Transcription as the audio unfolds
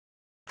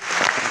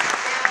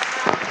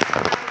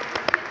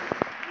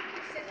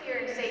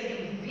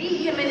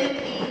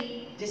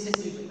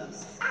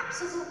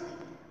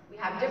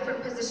have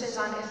different positions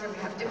on Israel, we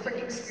have different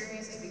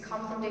experiences, we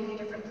come from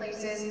different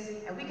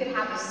places, and we could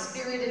have a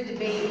spirited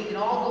debate. We can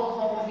all go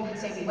home, we can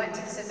say we went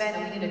to this event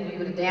and we didn't agree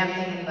with a damn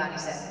thing anybody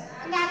said.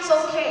 And that's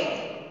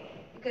okay,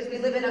 because we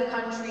live in a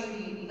country,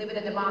 we live in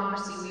a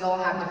democracy, we all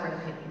have different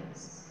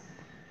opinions.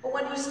 But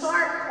when you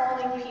start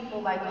calling people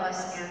like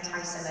us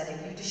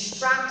anti-Semitic, you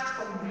distract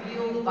from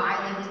real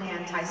violent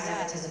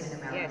anti-Semitism in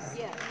America. Yes.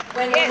 Yes.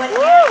 When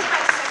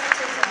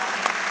anti-Semitism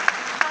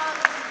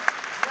becomes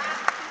black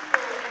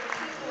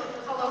people of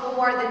color who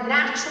are the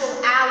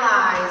natural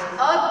allies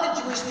of the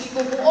Jewish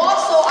people, who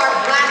also are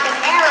black and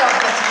Arab,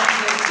 let's be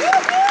clear too.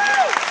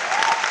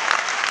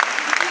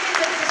 It is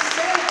a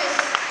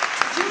disservice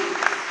to Jews.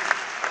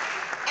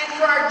 And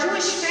for our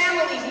Jewish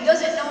family who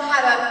doesn't know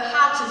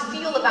how to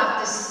feel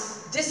about this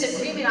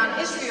disagreement on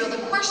Israel, the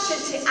question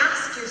to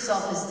ask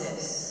yourself is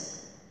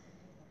this.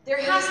 There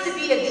has to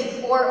be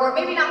or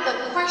maybe not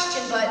the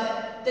question,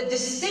 but the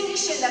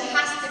distinction that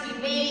has to be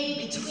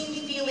made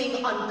between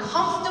feeling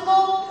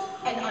uncomfortable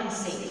and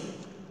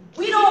unsafe.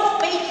 We don't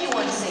make you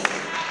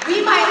unsafe.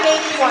 We might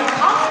make you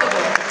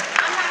uncomfortable.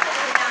 I'm not going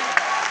to deny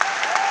that.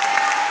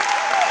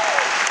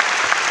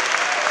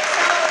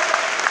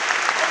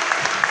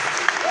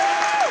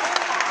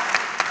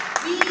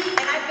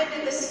 And I've been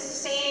in this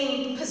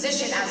same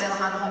position as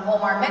Ilhan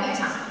Omar many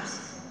times.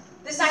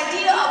 This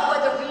idea of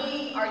whether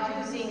we are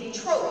using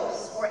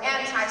tropes or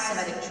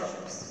anti-Semitic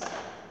tropes.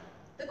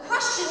 The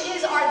question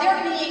is, are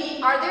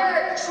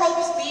there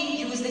tropes being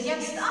used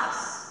against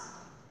us?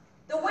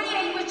 The way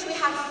in which we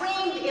have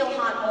framed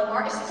Ilhan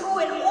Omar is through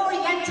an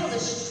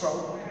Orientalist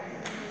trope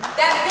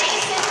that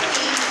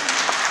basically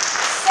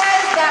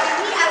says that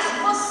we as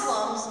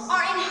Muslims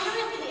are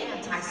inherently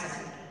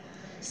anti-Semitic.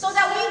 So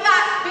that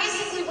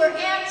we're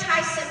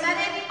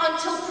anti-Semitic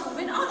until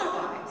proven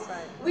otherwise.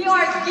 Right. We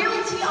are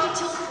guilty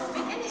until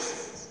proven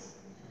innocent.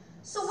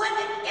 So when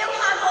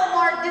Ilhan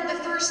Omar did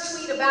the first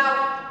tweet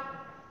about,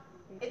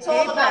 it's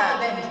all about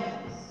the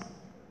Benjamins,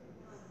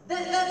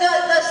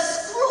 the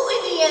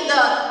scrutiny and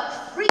the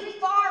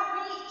far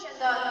reach and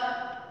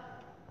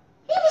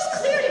it was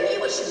clear to me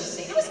what she was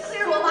saying. It was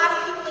clear to a lot of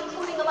people,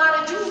 including a lot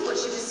of Jews, what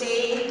she was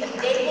saying.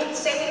 They will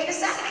say it in a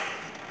second.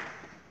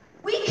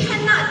 We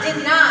cannot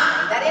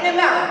deny that in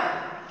America,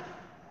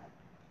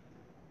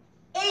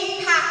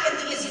 AIPAC and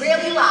the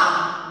Israeli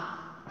lobby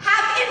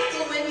have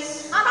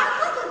influence on our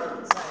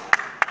government.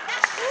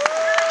 That's just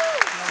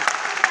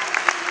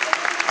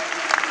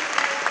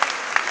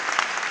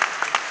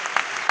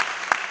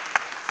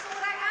So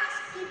what I ask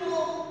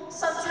people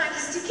sometimes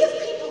is to give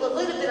people a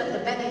little bit of the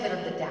benefit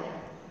of the doubt.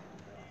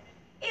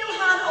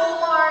 Ilhan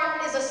Omar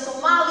is a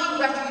Somali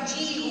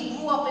refugee who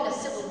grew up in a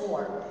civil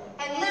war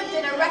and lived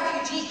in a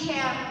refugee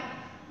camp,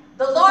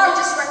 the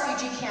largest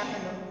refugee camp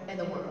in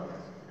the world.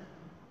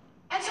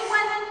 And so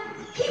when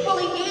people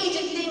engage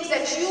in things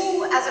that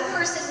you as a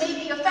person may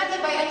be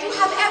offended by, and you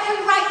have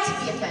every right to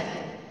be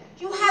offended.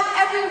 You have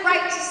every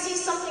right to see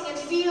something and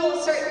feel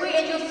a certain way,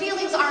 and your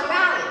feelings are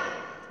valid.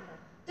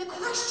 The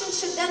question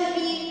should then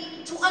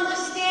be to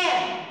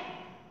understand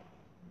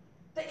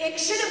that it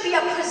shouldn't be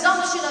a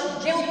presumption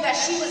of guilt that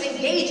she was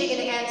engaging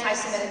in an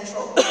anti-Semitic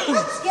trope.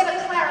 Let's get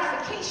a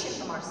clarification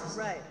from our sister.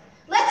 Right.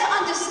 Let's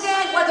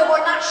understand whether or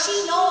not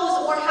she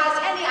knows or has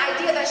any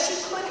idea that she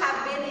could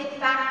have been, in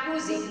fact,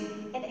 using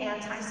an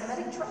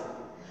anti-Semitic trope.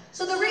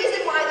 So the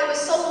reason why there was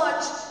so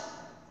much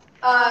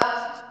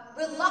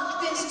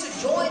reluctance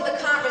to join the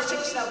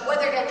conversation of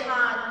whether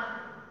Ilhan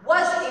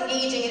was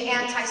engaging in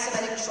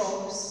anti-Semitic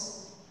tropes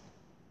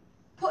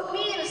put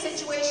me in a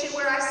situation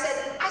where I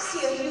said, I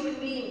see a human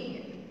being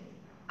here.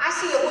 I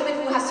see a woman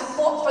who has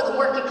fought for the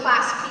working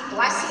class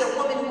people. I see a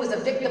woman who is a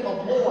victim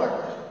of war.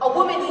 A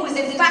woman who is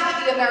in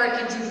fact the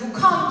American Jew, who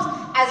comes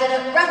as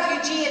a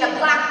refugee and a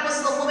black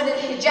Muslim woman in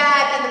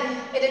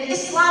hijab in an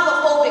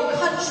Islamophobic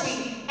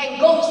country and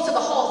goes to the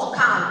halls of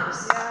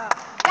Congress. Yeah.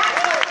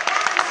 That's the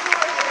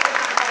story that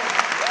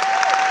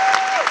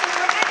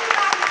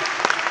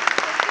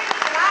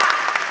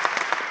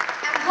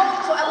I'm going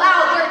to allow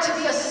there to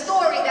be a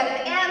story that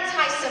an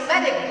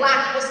anti-Semitic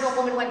black Muslim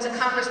woman went to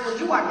Congress. Well,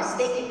 you are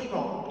mistakenly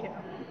wrong.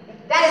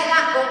 That is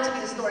not going to be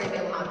the story of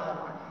Ilhan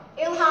Omar.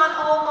 Ilhan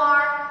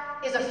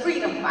Omar is a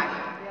freedom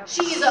fighter.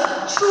 She is a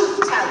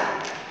truth teller.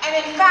 And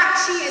in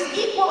fact, she is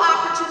equal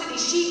opportunity.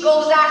 She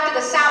goes after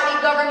the Saudi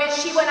government.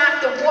 She went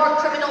after war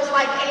criminals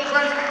like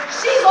Abrams.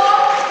 She's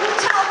all, you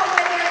tell her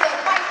where there's a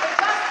fight for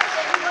justice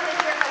and you're going to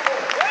hear her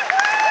voice.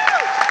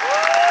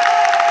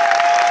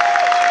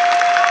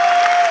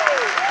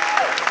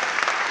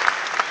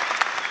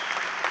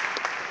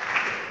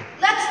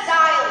 Let's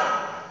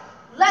dialogue.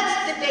 Let's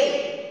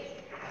debate.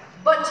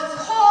 But to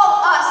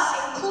call us,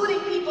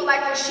 including people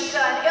like Rashida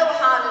and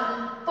Ilhan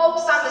and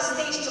folks on the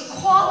stage, to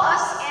call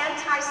us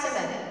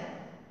anti-Semitic,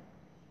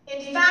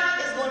 in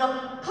fact, is going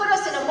to put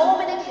us in a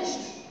moment in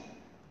history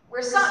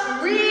where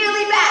something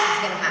really bad is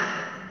going to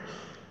happen.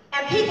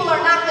 And people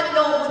are not going to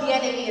know who the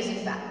enemy is,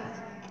 in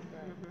fact.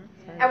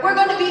 And we're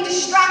going to be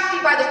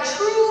distracted by the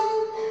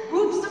true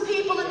groups of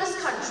people in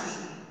this country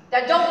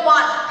that don't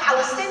want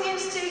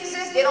Palestinians to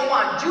exist, they don't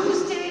want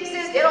Jews to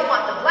exist, exist. They don't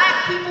want the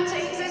black people to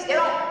exist. They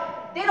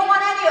don't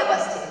want any of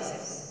us to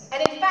exist.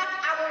 And in fact,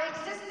 our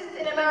existence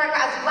in America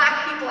as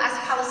black people, as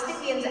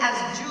Palestinians,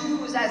 as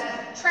Jews, as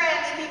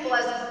trans people,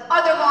 as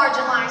other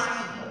marginalized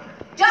people,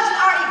 just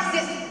our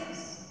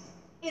existence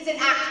is an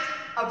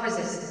act of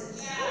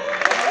resistance.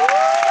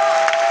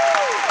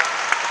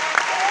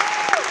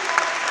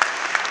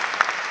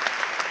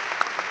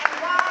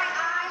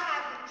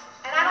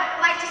 And I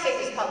don't like to say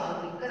this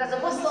publicly, because as a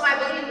Muslim, I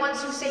believe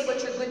once you say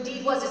what your good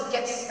deed was, it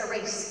gets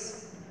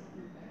erased.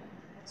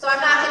 So I'm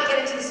not going to get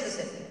into the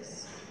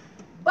specifics.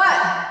 But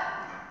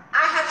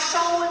I have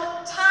shown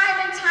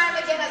time and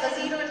time again as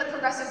a leader in the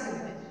progressive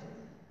movement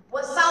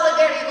what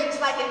solidarity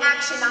looks like in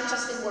action, not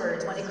just in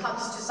words, when it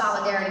comes to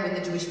solidarity with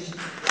the Jewish people.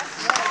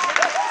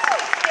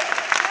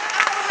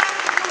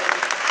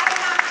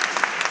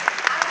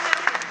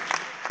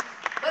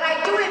 But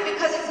I do it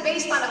because it's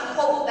based on a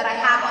quote that I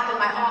have up in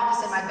my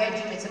office, in my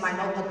bedroom, it's in my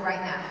notebook right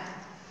now.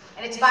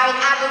 And it's by an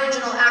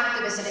Aboriginal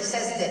activist, and it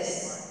says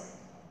this: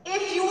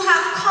 "If you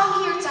have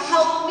come here to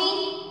help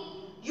me,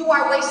 you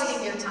are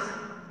wasting your time.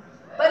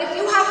 But if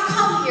you have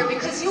come here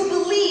because you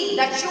believe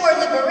that your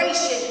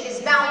liberation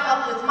is bound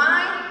up with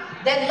mine,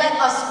 then let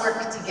us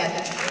work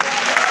together." I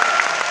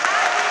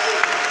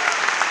believe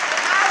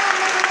that our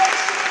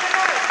liberation in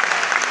America,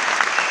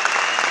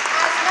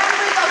 as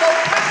members of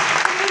oppressed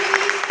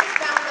communities, is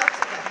bound up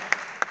together.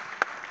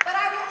 But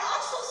I will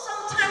also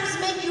sometimes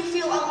make you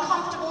feel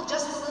uncomfortable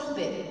just a little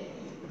bit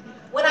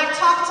when I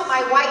talk to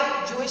my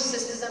white Jewish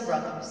sisters and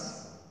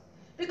brothers.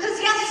 Because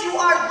yes, you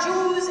are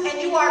Jews and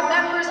you are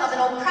members of an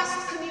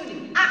oppressed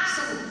community.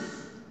 Absolutely.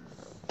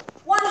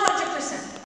 100%.